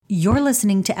You're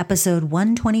listening to episode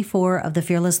 124 of the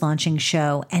Fearless Launching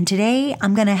Show, and today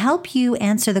I'm going to help you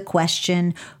answer the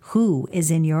question, who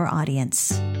is in your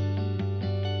audience?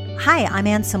 Hi, I'm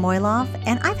Anne Samoilov,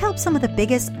 and I've helped some of the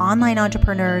biggest online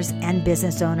entrepreneurs and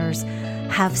business owners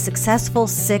have successful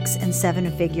 6- and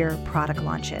 7-figure product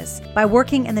launches. By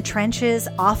working in the trenches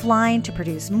offline to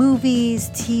produce movies,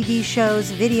 TV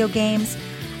shows, video games,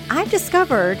 I've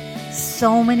discovered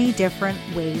so many different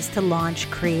ways to launch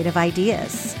creative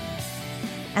ideas.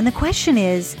 And the question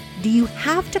is, do you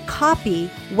have to copy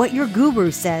what your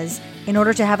guru says in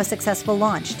order to have a successful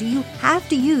launch? Do you have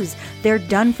to use their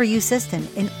done-for-you system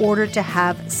in order to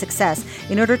have success,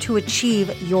 in order to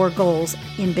achieve your goals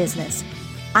in business?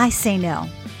 I say no.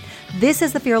 This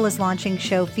is the Fearless Launching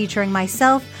Show featuring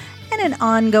myself and an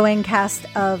ongoing cast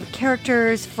of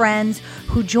characters, friends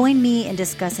who join me in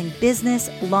discussing business,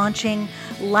 launching,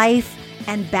 life,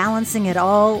 and balancing it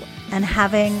all and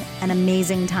having an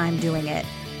amazing time doing it.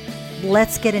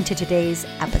 Let's get into today's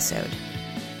episode.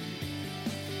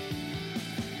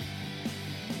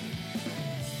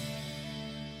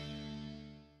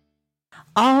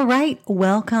 All right,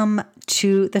 welcome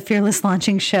to the Fearless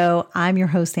Launching Show. I'm your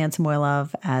host, Anne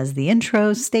Samoilov, as the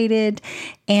intro stated.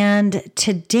 And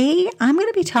today I'm going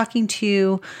to be talking to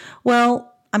you,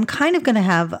 I'm kind of going to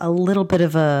have a little bit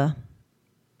of a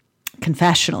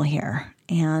confessional here.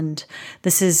 And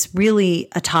this is really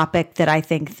a topic that I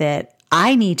think that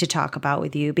I need to talk about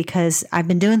with you because I've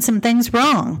been doing some things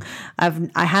wrong.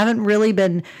 I haven't really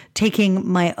been taking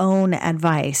my own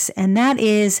advice. And that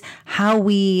is how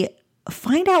we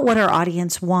find out what our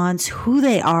audience wants, who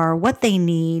they are, what they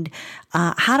need,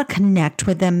 how to connect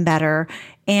with them better.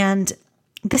 And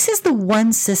this is the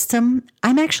one system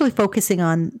I'm actually focusing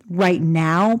on right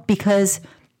now because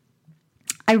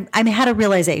I had a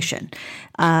realization,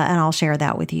 and I'll share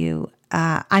that with you.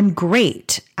 I'm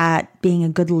great at being a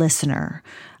good listener,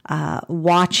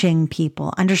 watching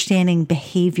people, understanding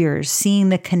behaviors, seeing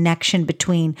the connection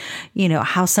between,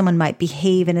 how someone might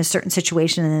behave in a certain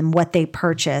situation and what they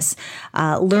purchase,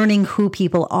 learning who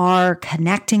people are,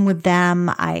 connecting with them.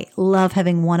 I love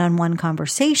having one-on-one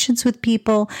conversations with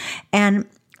people, and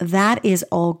that is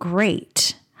all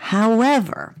great.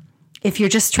 However, if you're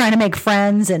just trying to make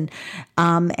friends and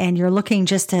you're looking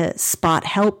just to spot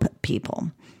help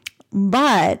people.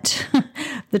 But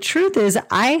the truth is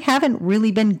I haven't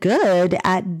really been good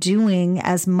at doing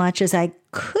as much as I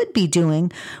could be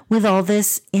doing with all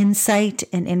this insight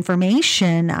and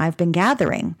information I've been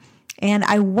gathering. And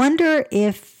I wonder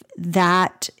if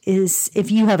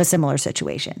you have a similar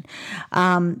situation.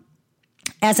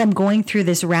 As I'm going through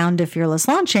this round of Fearless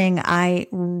Launching, I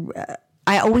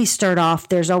always start off,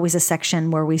 there's always a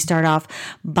section where we start off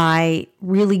by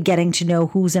really getting to know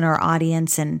who's in our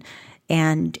audience and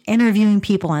interviewing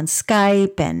people on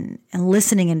Skype and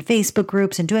listening in Facebook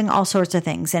groups and doing all sorts of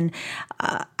things. And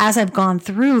as I've gone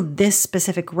through this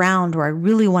specific round where I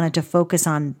really wanted to focus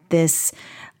on this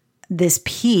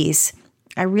piece,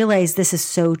 I realized this is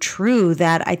so true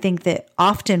that I think that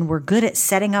often we're good at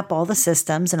setting up all the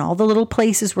systems and all the little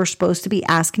places we're supposed to be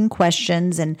asking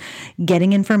questions and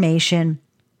getting information,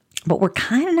 but we're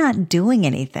kind of not doing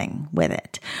anything with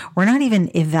it. We're not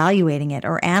even evaluating it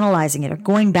or analyzing it or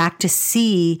going back to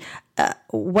see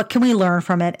what can we learn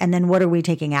from it and then what are we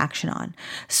taking action on.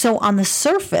 So on the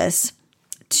surface,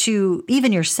 to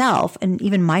even yourself and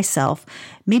even myself,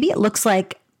 maybe it looks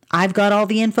like I've got all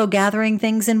the info gathering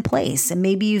things in place, and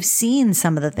maybe you've seen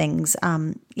some of the things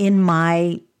on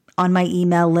my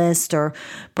email list, or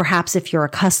perhaps if you're a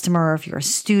customer or if you're a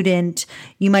student,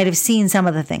 you might have seen some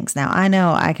of the things. Now, I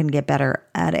know I can get better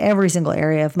at every single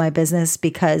area of my business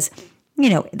because,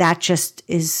 that just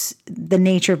is the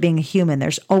nature of being a human.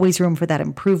 There's always room for that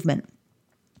improvement.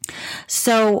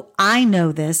 So I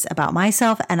know this about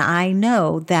myself, and I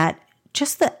know that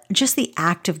just the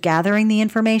act of gathering the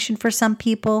information for some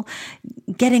people,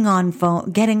 getting on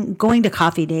phone, going to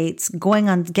coffee dates, getting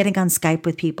on Skype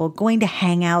with people, going to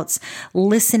hangouts,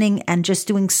 listening and just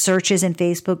doing searches in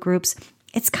Facebook groups.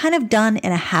 It's kind of done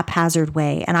in a haphazard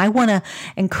way. And I want to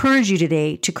encourage you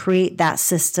today to create that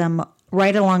system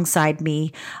right alongside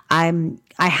me. I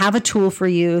have a tool for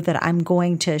you that I'm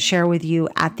going to share with you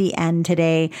at the end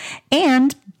today.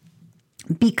 And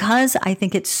because I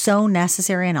think it's so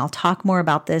necessary, and I'll talk more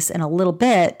about this in a little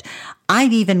bit,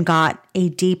 I've even got a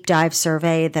deep dive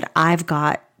survey that I've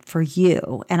got for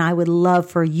you. And I would love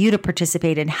for you to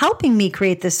participate in helping me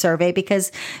create this survey because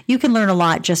you can learn a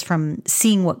lot just from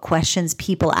seeing what questions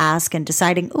people ask and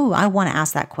deciding, I want to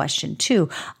ask that question too.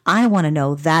 I want to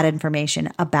know that information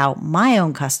about my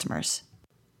own customers.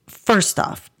 First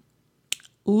off,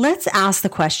 let's ask the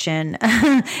question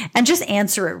and just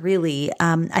answer it really.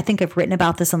 I think I've written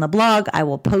about this on the blog. I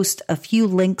will post a few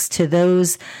links to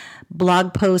those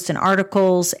blog posts and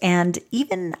articles, and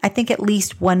even I think at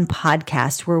least one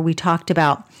podcast where we talked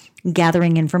about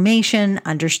gathering information,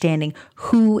 understanding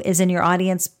who is in your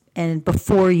audience, and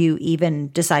before you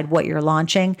even decide what you're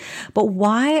launching. But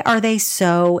why are they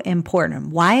so important?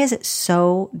 Why is it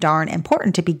so darn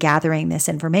important to be gathering this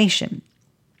information?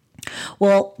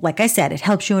 Well, like I said, it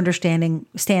helps you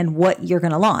understand what you're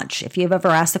going to launch. If you've ever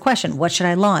asked the question, what should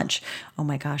I launch? Oh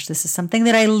my gosh, this is something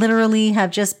that I literally have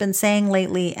just been saying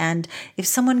lately. And if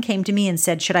someone came to me and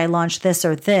said, should I launch this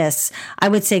or this? I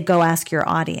would say, go ask your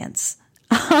audience.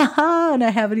 And I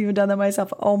haven't even done that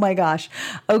myself. Oh my gosh.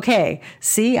 Okay.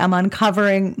 See, I'm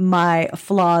uncovering my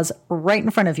flaws right in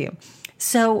front of you.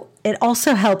 So it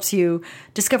also helps you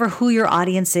discover who your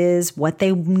audience is, what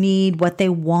they need, what they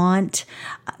want.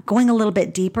 Going a little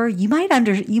bit deeper, you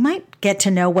might get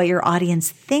to know what your audience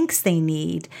thinks they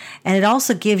need. And it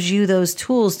also gives you those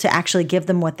tools to actually give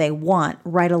them what they want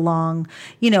right along.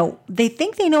 They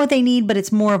think they know what they need, but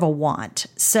it's more of a want.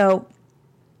 So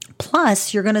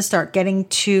plus, you're going to start getting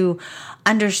to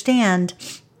understand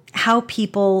how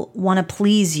people want to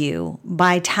please you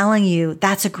by telling you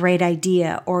that's a great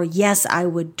idea, or yes, I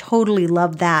would totally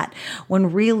love that,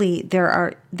 when really there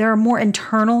are more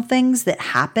internal things that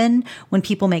happen when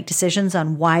people make decisions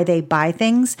on why they buy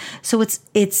things. So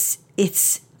it's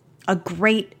a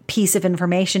great piece of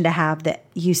information to have, that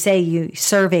you say you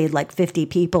surveyed like 50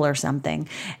 people or something,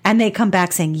 and they come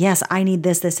back saying, yes, I need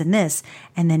this, this, and this,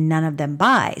 and then none of them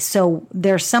buy. So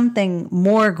there's something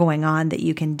more going on that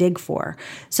you can dig for.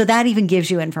 So that even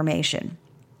gives you information.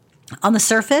 On the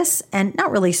surface, and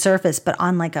not really surface, but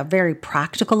on like a very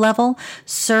practical level,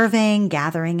 surveying,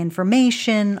 gathering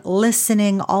information,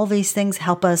 listening, all these things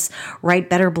help us write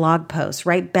better blog posts,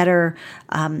 write better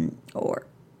or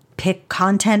pick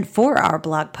content for our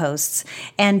blog posts.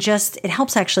 And just, it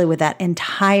helps actually with that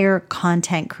entire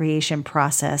content creation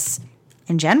process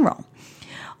in general.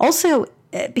 Also,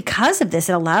 because of this,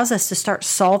 it allows us to start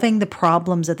solving the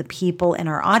problems of the people in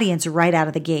our audience right out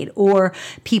of the gate, or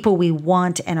people we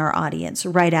want in our audience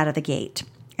right out of the gate.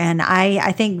 And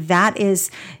I think that is,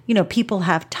 people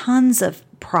have tons of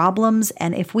problems.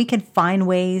 And if we can find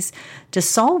ways to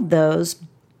solve those,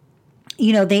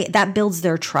 that builds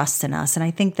their trust in us. And I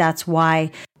think that's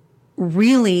why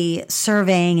really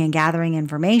surveying and gathering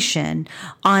information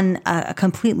on a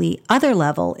completely other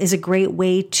level is a great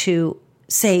way to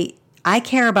say, I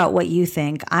care about what you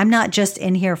think. I'm not just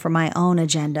in here for my own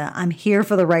agenda. I'm here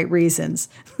for the right reasons.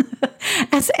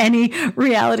 As any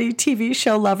reality TV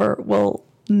show lover will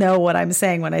know what I'm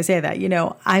saying when I say that.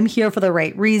 I'm here for the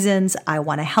right reasons. I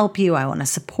want to help you. I want to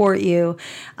support you.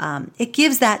 It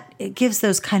gives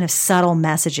those kind of subtle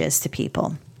messages to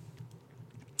people.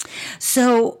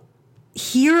 So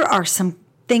here are some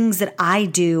things that I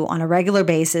do on a regular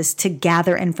basis to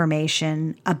gather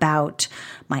information about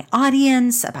my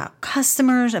audience, about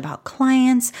customers, about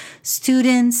clients,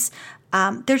 students.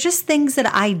 They're just things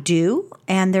that I do,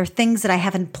 and they're things that I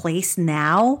have in place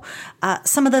now.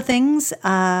 Some of the things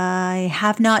I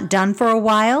have not done for a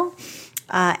while,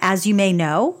 as you may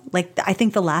know. Like, I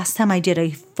think the last time I did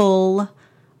a full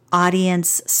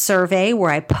audience survey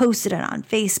where I posted it on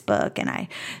Facebook and I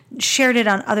shared it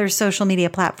on other social media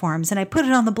platforms and I put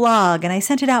it on the blog and I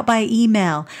sent it out by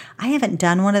email. I haven't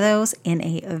done one of those in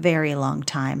a very long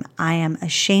time. I am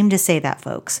ashamed to say that,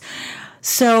 folks.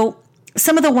 So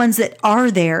some of the ones that are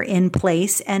there in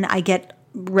place, and I get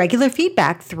regular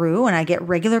feedback through and I get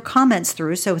regular comments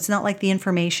through, so it's not like the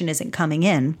information isn't coming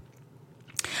in.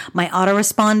 My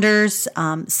autoresponders,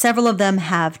 several of them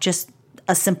have just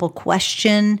a simple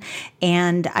question,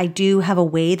 and I do have a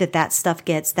way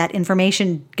that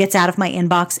information gets out of my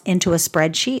inbox into a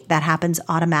spreadsheet. That happens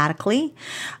automatically.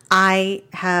 I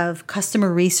have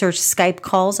customer research Skype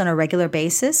calls on a regular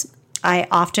basis. I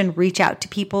often reach out to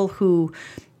people who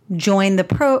join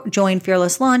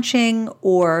Fearless Launching,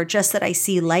 or just that I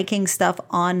see liking stuff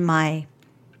on my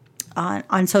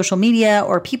on social media,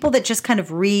 or people that just kind of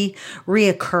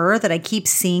reoccur that I keep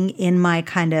seeing in my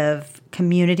kind of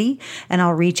community, and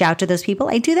I'll reach out to those people.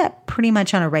 I do that pretty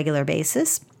much on a regular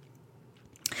basis.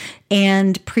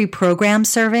 And pre-program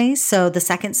surveys. So the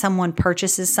second someone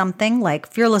purchases something,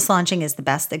 like Fearless Launching is the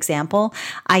best example,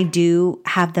 I do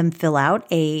have them fill out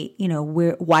I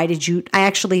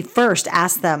actually first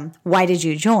ask them, why did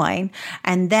you join?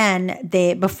 And then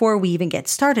before we even get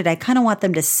started, I kind of want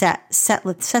them to set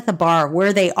the bar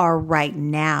where they are right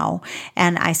now.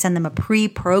 And I send them a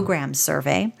pre-program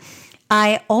survey.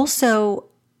 I also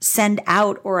send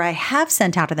out, or I have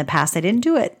sent out in the past, I didn't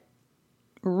do it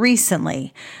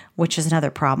recently, which is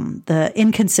another problem. The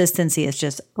inconsistency is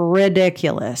just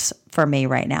ridiculous for me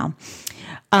right now.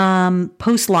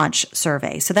 Post-launch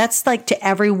survey. So that's like to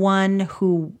everyone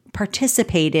who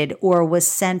participated or was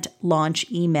sent launch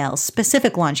emails,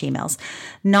 specific launch emails,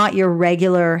 not your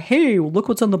regular, hey, look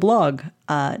what's on the blog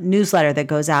newsletter that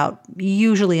goes out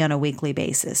usually on a weekly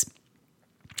basis.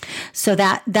 So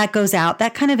that goes out.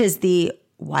 That kind of is the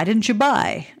why didn't you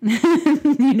buy?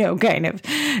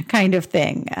 kind of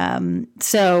thing.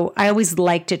 So I always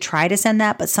like to try to send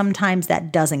that, but sometimes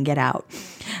that doesn't get out.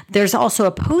 There's also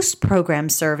a post-program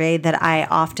survey that I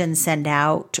often send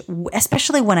out,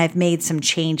 especially when I've made some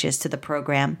changes to the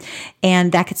program,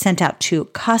 and that gets sent out to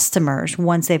customers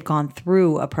once they've gone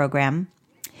through a program.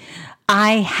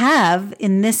 I have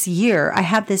this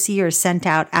year sent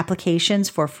out applications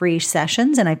for free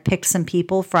sessions, and I picked some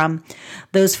people from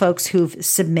those folks who've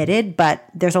submitted, but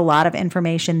there's a lot of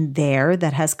information there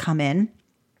that has come in.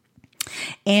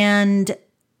 And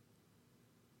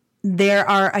there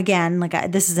are, again,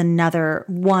 this is another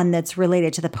one that's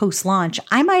related to the post-launch.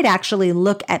 I might actually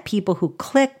look at people who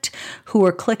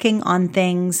are clicking on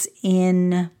things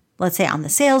in, let's say, on the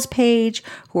sales page,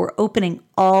 who are opening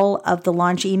all of the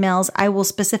launch emails. I will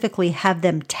specifically have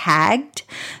them tagged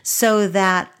so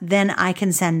that then I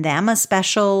can send them a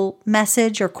special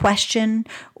message or question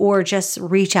or just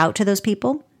reach out to those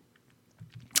people.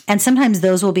 And sometimes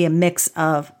those will be a mix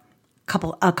of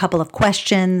a couple of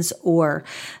questions, or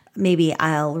maybe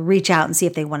I'll reach out and see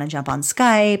if they want to jump on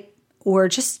Skype, or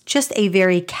just a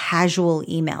very casual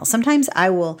email. Sometimes I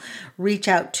will reach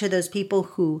out to those people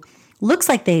who looks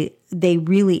like they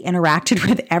really interacted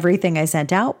with everything I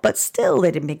sent out, but still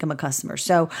they didn't become a customer.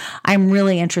 So I'm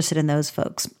really interested in those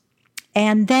folks.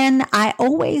 And then I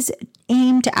always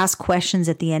aim to ask questions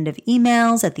at the end of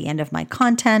emails, at the end of my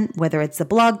content, whether it's a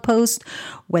blog post,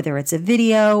 whether it's a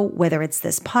video, whether it's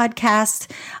this podcast.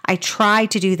 I try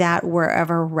to do that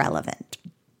wherever relevant.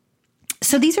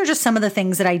 So these are just some of the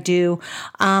things that I do.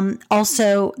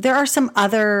 Also, there are some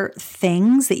other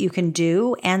things that you can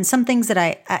do, and some things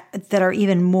that that are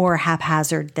even more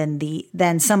haphazard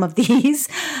than some of these.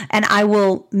 And I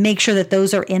will make sure that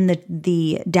those are in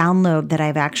the download that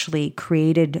I've actually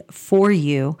created for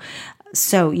you.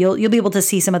 So you'll be able to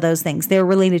see some of those things. They're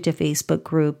related to Facebook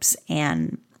groups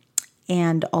and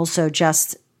also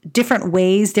just different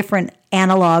ways, different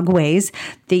analog ways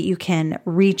that you can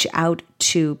reach out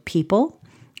to people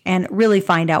and really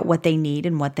find out what they need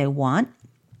and what they want.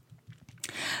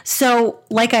 So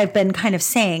like I've been kind of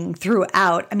saying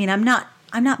throughout, I mean, I'm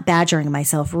not badgering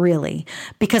myself really,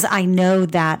 because I know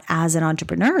that as an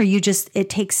entrepreneur,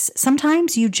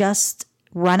 sometimes you just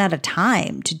run out of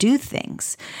time to do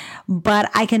things. But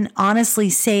I can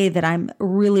honestly say that I'm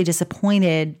really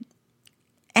disappointed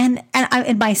and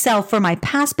myself for my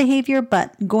past behavior,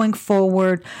 but going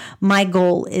forward, my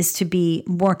goal is to be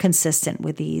more consistent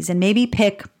with these and maybe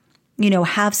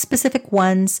have specific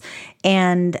ones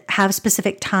and have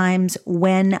specific times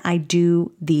when I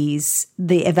do the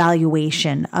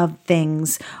evaluation of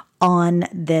things on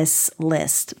this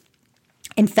list.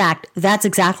 In fact, that's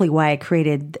exactly why I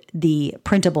created the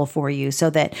printable for you, so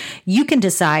that you can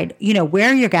decide,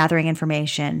 where you're gathering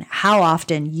information, how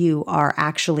often you are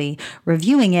actually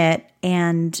reviewing it,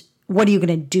 and what are you going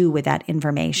to do with that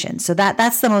information. So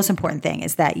that's the most important thing,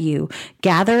 is that you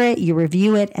gather it, you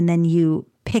review it, and then you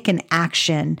pick an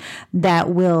action that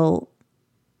you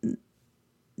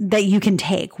can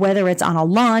take, whether it's on a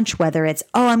launch, whether it's,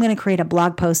 I'm going to create a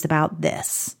blog post about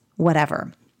this,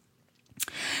 whatever.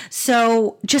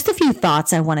 So just a few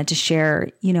thoughts I wanted to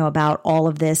share, about all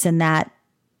of this, and that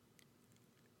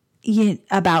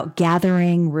about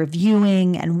gathering,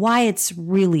 reviewing, and why it's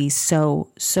really so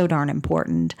darn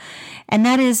important. And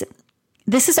that is,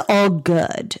 this is all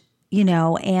good,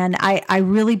 and I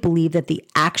really believe that the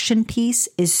action piece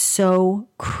is so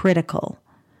critical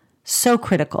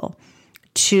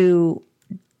to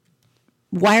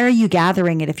why are you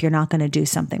gathering it if you're not going to do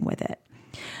something with it?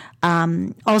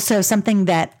 Also, something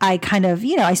that I kind of,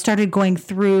 I started going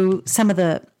through some of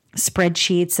the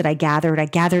spreadsheets that I gathered. I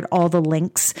gathered all the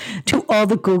links to all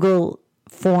the Google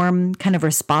form kind of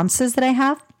responses that I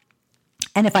have.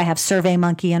 And if I have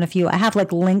SurveyMonkey on a few, I have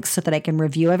links so that I can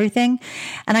review everything.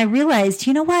 And I realized,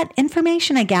 what?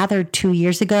 Information I gathered 2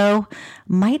 years ago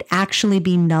might actually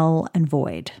be null and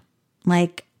void.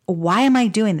 Why am I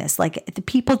doing this? The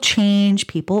people change,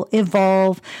 people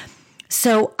evolve.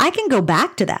 So I can go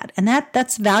back to that, and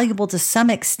that's valuable to some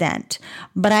extent.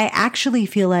 But I actually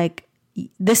feel like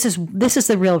this is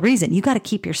the real reason. You got to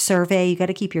keep your survey, you got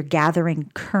to keep your gathering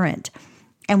current.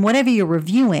 And whatever you're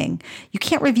reviewing, you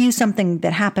can't review something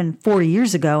that happened 4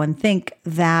 years ago and think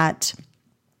that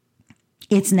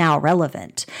it's now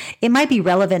relevant. It might be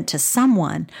relevant to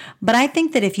someone, but I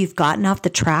think that if you've gotten off the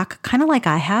track, kind of like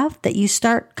I have, that you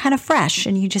start kind of fresh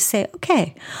and you just say,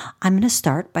 okay, I'm going to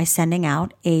start by sending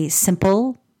out a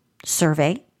simple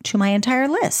survey to my entire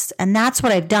list. And that's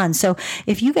what I've done. So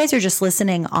if you guys are just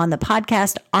listening on the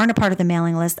podcast, aren't a part of the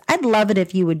mailing list, I'd love it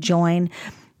if you would join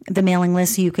the mailing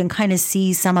list so you can kind of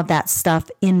see some of that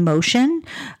stuff in motion.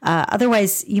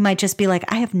 Otherwise, you might just be like,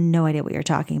 I have no idea what you're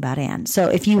talking about, Anne. So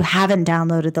if you haven't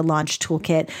downloaded the Launch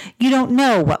Toolkit, you don't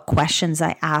know what questions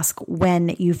I ask when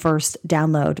you first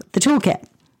download the toolkit.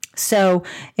 So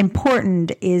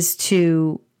important is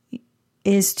to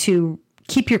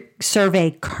keep your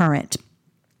survey current.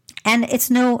 And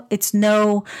it's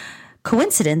no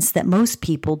coincidence that most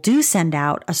people do send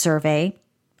out a survey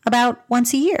about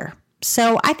once a year.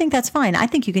 So I think that's fine. I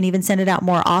think you can even send it out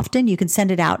more often. You can send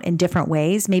it out in different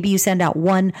ways. Maybe you send out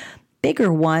one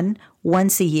bigger one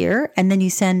once a year, and then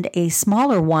you send a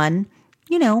smaller one,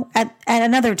 at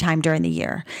another time during the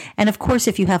year. And of course,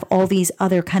 if you have all these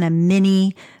other kind of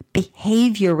mini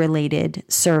behavior related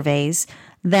surveys,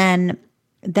 then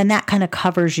that kind of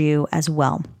covers you as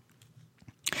well.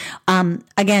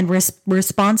 Again,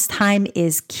 response time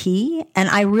is key. And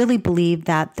I really believe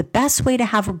that the best way to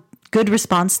have a good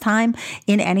response time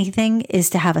in anything is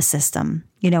to have a system.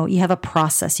 You have a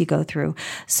process you go through.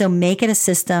 So make it a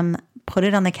system, put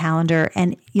it on the calendar,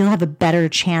 and you'll have a better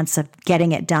chance of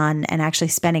getting it done and actually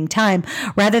spending time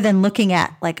rather than looking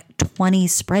at like 20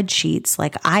 spreadsheets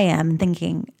like I am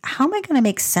thinking, how am I going to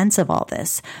make sense of all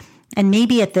this? And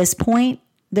maybe at this point,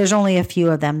 there's only a few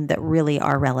of them that really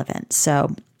are relevant.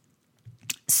 So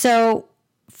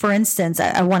for instance,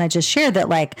 I want to just share that,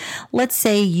 like, let's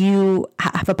say you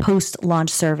have a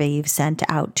post-launch survey you've sent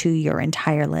out to your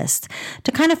entire list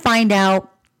to kind of find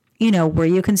out, were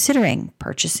you considering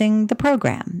purchasing the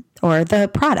program or the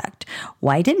product?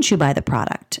 Why didn't you buy the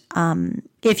product?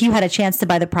 If you had a chance to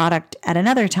buy the product at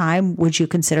another time, would you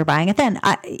consider buying it then?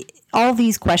 All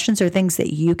these questions are things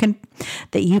that you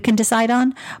can decide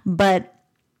on, but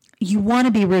you want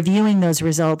to be reviewing those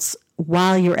results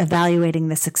while you're evaluating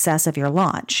the success of your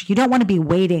launch. You don't want to be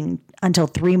waiting until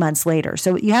 3 months later.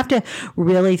 So you have to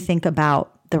really think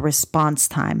about the response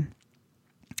time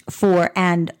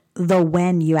and the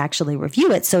when you actually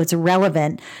review it. So it's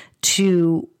relevant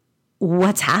to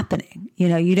what's happening.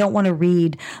 You don't want to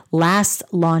read last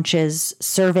launch's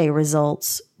survey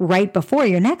results right before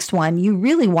your next one. You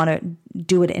really want to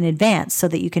do it in advance so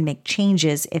that you can make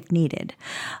changes if needed.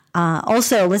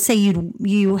 Also, let's say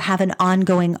you have an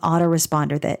ongoing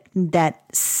autoresponder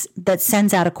that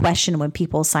sends out a question when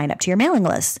people sign up to your mailing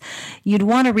list. You'd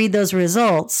want to read those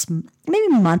results maybe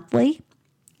monthly.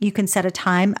 You can set a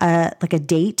time, like a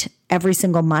date every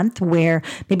single month where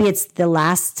maybe it's the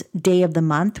last day of the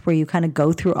month where you kind of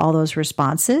go through all those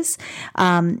responses.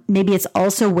 Maybe it's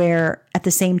also where at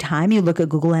the same time you look at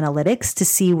Google Analytics to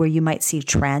see where you might see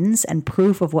trends and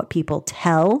proof of what people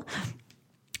tell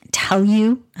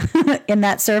you in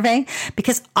that survey,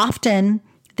 because often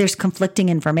there's conflicting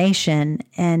information,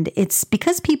 and it's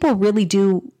because people really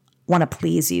do want to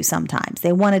please you sometimes.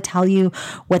 They want to tell you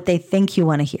what they think you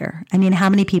want to hear. I mean, how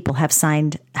many people have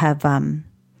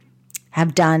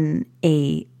done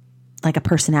a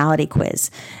personality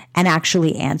quiz and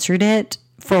actually answered it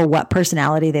for what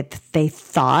personality that they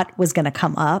thought was going to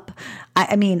come up?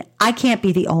 I mean, I can't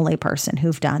be the only person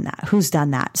who's done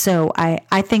that. So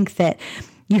I think that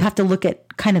you have to look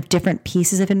at kind of different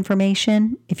pieces of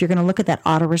information. If you're going to look at that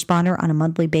autoresponder on a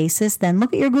monthly basis, then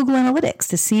look at your Google Analytics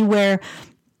to see where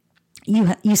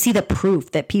you see the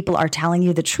proof that people are telling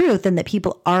you the truth and that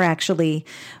people are actually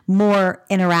more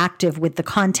interactive with the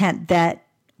content that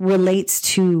relates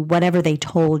to whatever they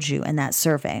told you in that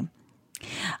survey.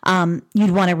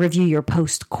 You'd want to review your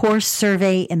post-course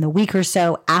survey in the week or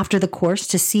so after the course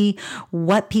to see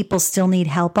what people still need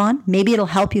help on. Maybe it'll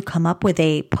help you come up with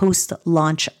a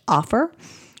post-launch offer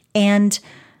and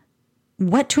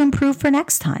what to improve for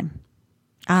next time.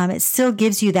 It still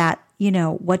gives you that,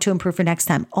 what to improve for next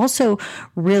time. Also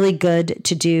really good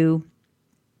to do,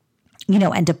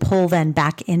 and to pull then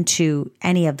back into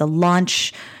any of the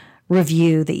launch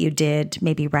review that you did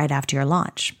maybe right after your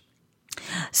launch.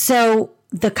 So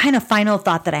the kind of final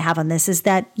thought that I have on this is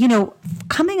that,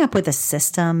 coming up with a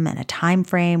system and a time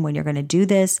frame when you're going to do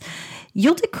this,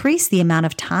 you'll decrease the amount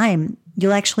of time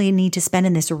you'll actually need to spend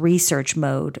in this research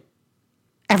mode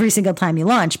every single time you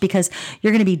launch, because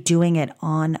you're going to be doing it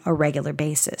on a regular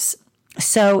basis.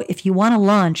 So if you want to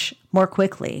launch more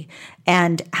quickly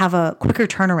and have a quicker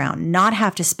turnaround, not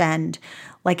have to spend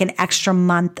like an extra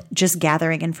month just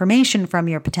gathering information from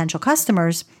your potential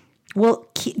customers, Well,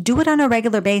 do it on a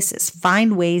regular basis.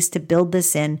 Find ways to build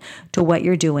this in to what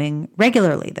you're doing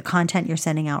regularly, the content you're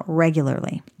sending out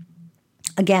regularly.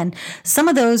 Again, some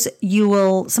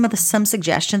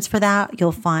suggestions for that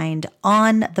you'll find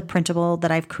on the printable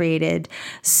that I've created.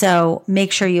 So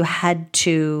make sure you head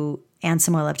to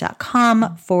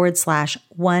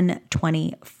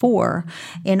AnnSamoilov.com/124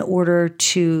 in order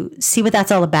to see what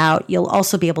that's all about. You'll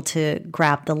also be able to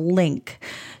grab the link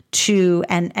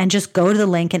and just go to the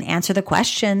link and answer the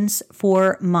questions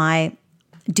for my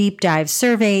deep dive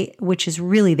survey, which is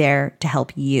really there to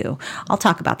help you. I'll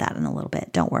talk about that in a little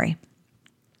bit. Don't worry.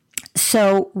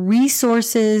 So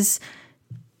resources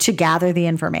to gather the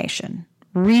information,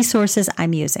 resources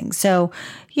I'm using. So,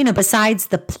 besides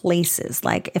the places,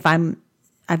 like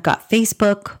I've got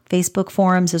Facebook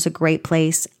forums is a great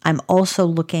place. I'm also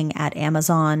looking at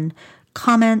Amazon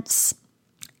comments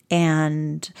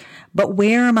but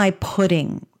where am I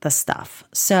putting the stuff?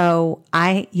 So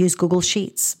I use Google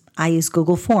Sheets. I use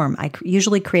Google Form. I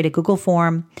usually create a Google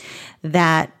Form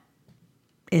that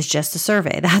is just a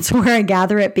survey. That's where I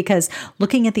gather it, because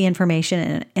looking at the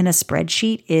information in a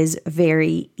spreadsheet is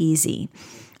very easy.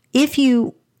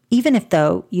 Even if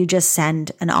you just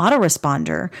send an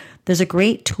autoresponder, there's a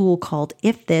great tool called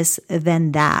If This,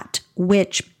 Then That,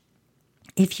 which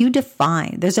if you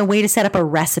define, there's a way to set up a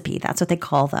recipe, that's what they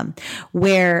call them,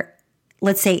 where,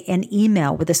 let's say, an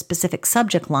email with a specific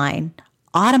subject line,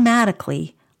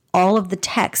 automatically all of the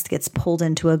text gets pulled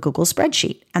into a Google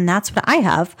spreadsheet. And that's what I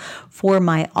have for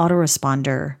my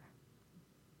autoresponder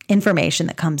information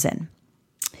that comes in.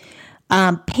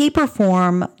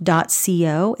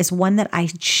 Paperform.co is one that I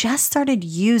just started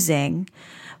using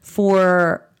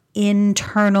for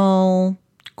internal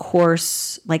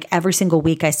course. Like every single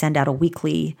week, I send out a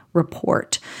weekly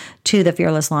report to the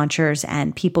Fearless Launchers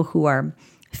and people who are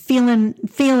feeling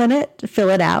it, fill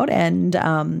it out. And,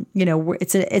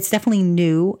 it's definitely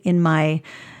new in my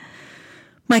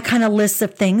kind of list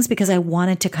of things, because I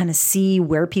wanted to kind of see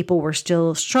where people were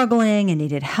still struggling and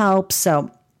needed help. So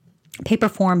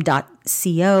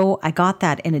Paperform.co, I got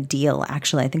that in a deal,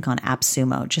 actually, I think on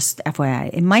AppSumo, just FYI.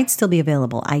 It might still be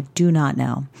available. I do not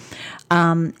know.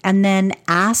 And then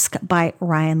Ask by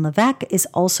Ryan Levesque is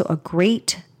also a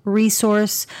great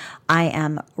resource. I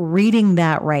am reading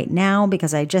that right now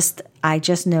because I just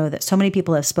know that so many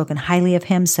people have spoken highly of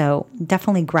him. So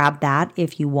definitely grab that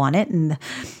if you want it. And,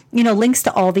 links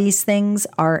to all these things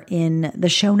are in the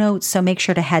show notes. So make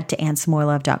sure to head to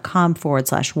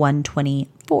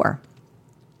AnnSamoilov.com/124.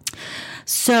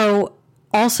 So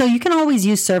also you can always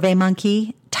use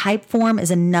SurveyMonkey. Typeform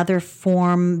is another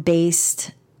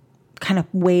form-based kind of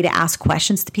way to ask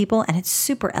questions to people, and it's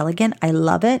super elegant. I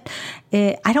love it.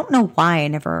 I don't know why I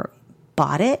never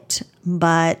bought it,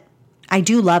 but I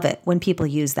do love it when people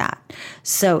use that.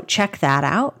 So check that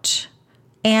out.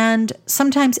 And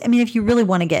sometimes, if you really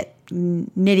want to get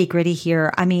nitty gritty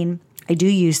here, I do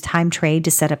use TimeTrade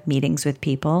to set up meetings with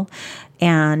people.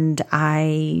 And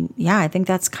I think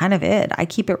that's kind of it. I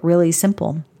keep it really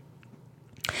simple.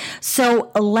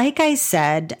 So like I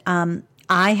said,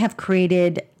 I have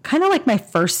created kind of like my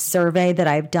first survey that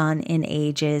I've done in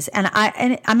ages. And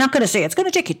I'm not going to say it's going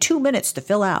to take you 2 minutes to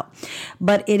fill out,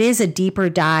 but it is a deeper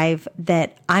dive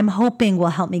that I'm hoping will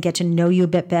help me get to know you a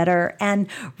bit better. And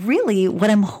really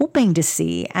what I'm hoping to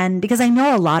see, and because I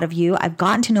know a lot of you, I've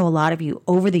gotten to know a lot of you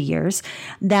over the years,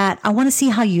 that I want to see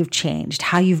how you've changed,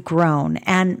 how you've grown.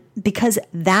 And because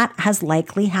that has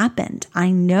likely happened. I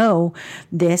know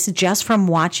this just from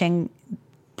watching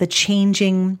the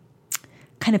changing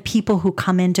kind of people who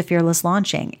come into Fearless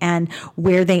Launching and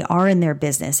where they are in their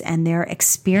business and their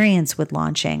experience with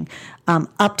launching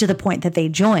up to the point that they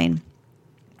join.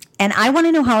 And I want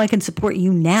to know how I can support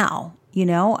you now.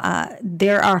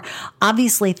 There are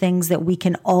obviously things that we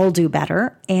can all do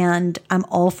better, and I'm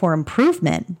all for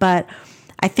improvement. But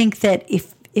I think that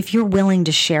if you're willing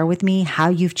to share with me how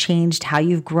you've changed, how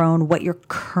you've grown, what your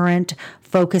current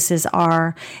focuses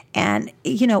are, and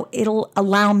it'll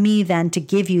allow me then to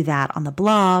give you that on the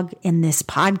blog, in this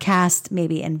podcast,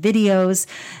 maybe in videos,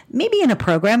 maybe in a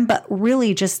program, but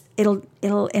really just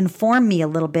it'll inform me a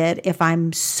little bit if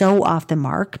I'm so off the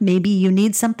mark. Maybe you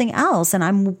need something else, and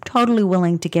I'm totally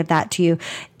willing to give that to you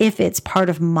if it's part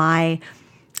of my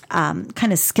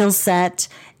kind of skill set.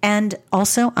 And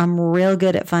also, I'm real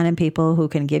good at finding people who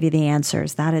can give you the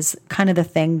answers. That is kind of the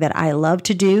thing that I love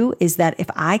to do, is that if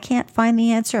I can't find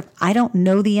the answer, if I don't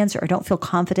know the answer, or don't feel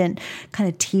confident kind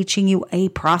of teaching you a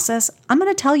process, I'm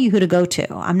going to tell you who to go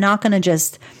to. I'm not going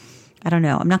to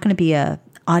I'm not going to be a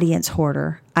audience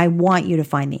hoarder. I want you to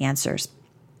find the answers.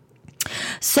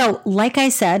 So like I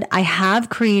said, I have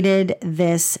created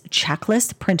this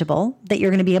checklist printable that you're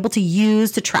going to be able to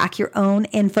use to track your own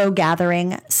info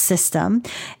gathering system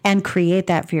and create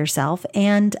that for yourself.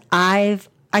 And I've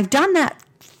done that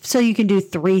so you can do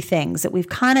 3 things that we've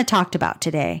kind of talked about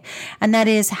today. And that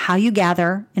is how you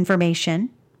gather information.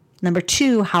 Number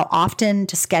 2, how often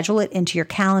to schedule it into your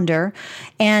calendar.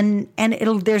 And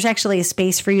there's actually a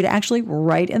space for you to actually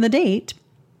write in the date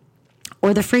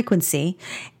or the frequency,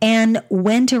 and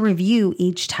when to review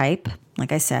each type,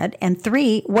 like I said, and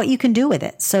 3, what you can do with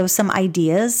it. So some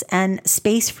ideas and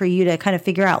space for you to kind of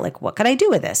figure out, like, what could I do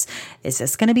with this? Is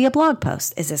this going to be a blog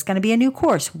post? Is this going to be a new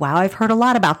course? Wow, I've heard a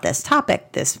lot about this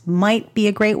topic. This might be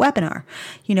a great webinar.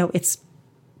 It's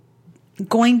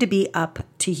going to be up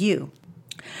to you.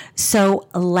 So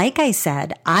like I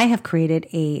said, I have created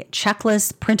a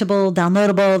checklist, printable,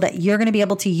 downloadable, that you're going to be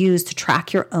able to use to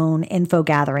track your own info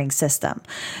gathering system.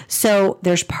 So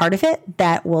there's part of it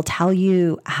that will tell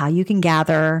you how you can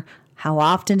gather, how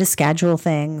often to schedule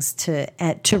things,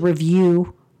 to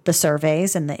review the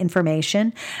surveys and the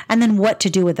information, and then what to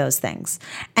do with those things.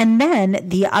 And then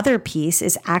the other piece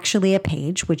is actually a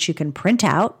page which you can print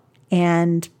out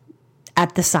and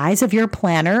at the size of your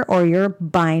planner or your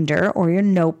binder or your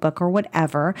notebook or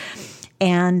whatever,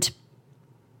 and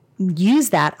use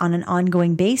that on an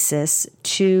ongoing basis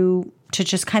to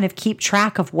just kind of keep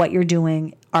track of what you're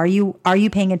doing. Are you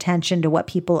paying attention to what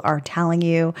people are telling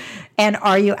you? And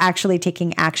are you actually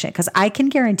taking action? Because I can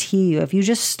guarantee you, if you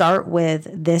just start with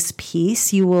this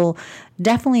piece, you will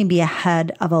definitely be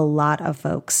ahead of a lot of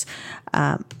folks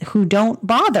who don't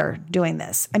bother doing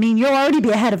this. I mean, you'll already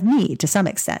be ahead of me to some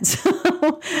extent.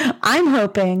 So I'm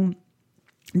hoping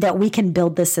that we can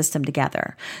build this system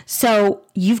together. So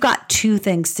you've got 2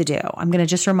 things to do. I'm going to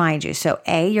just remind you. So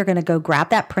A, you're going to go grab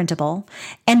that printable.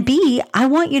 And B, I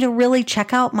want you to really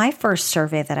check out my first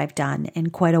survey that I've done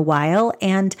in quite a while.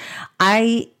 And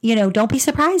don't be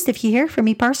surprised if you hear from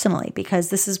me personally, because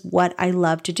this is what I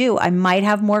love to do. I might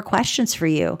have more questions for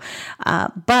you,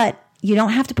 but you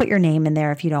don't have to put your name in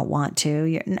there if you don't want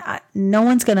to. No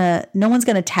one's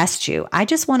gonna test you. I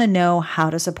just want to know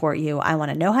how to support you. I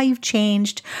want to know how you've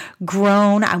changed,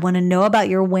 grown. I want to know about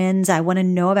your wins. I want to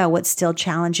know about what still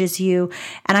challenges you,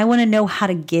 and I want to know how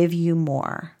to give you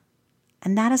more.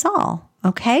 And that is all.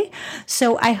 Okay.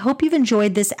 So I hope you've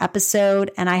enjoyed this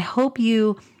episode, and I hope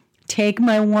you take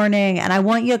my warning, and I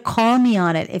want you to call me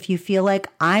on it if you feel like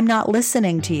I'm not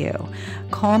listening to you.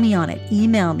 Call me on it.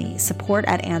 Email me.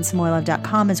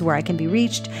 support@AnnSamoilov.com is where I can be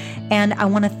reached. And I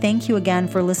want to thank you again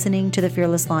for listening to the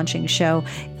Fearless Launching Show.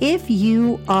 If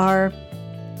you are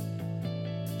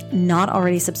not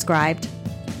already subscribed,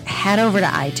 head over to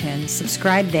iTunes,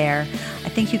 subscribe there. I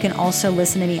think you can also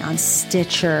listen to me on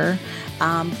Stitcher,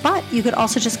 but you could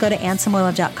also just go to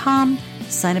AnnSamoilov.com,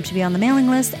 sign up to be on the mailing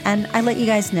list, and I let you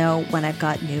guys know when I've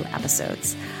got new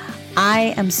episodes.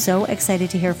 I am so excited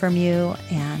to hear from you,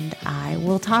 and I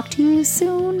will talk to you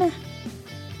soon.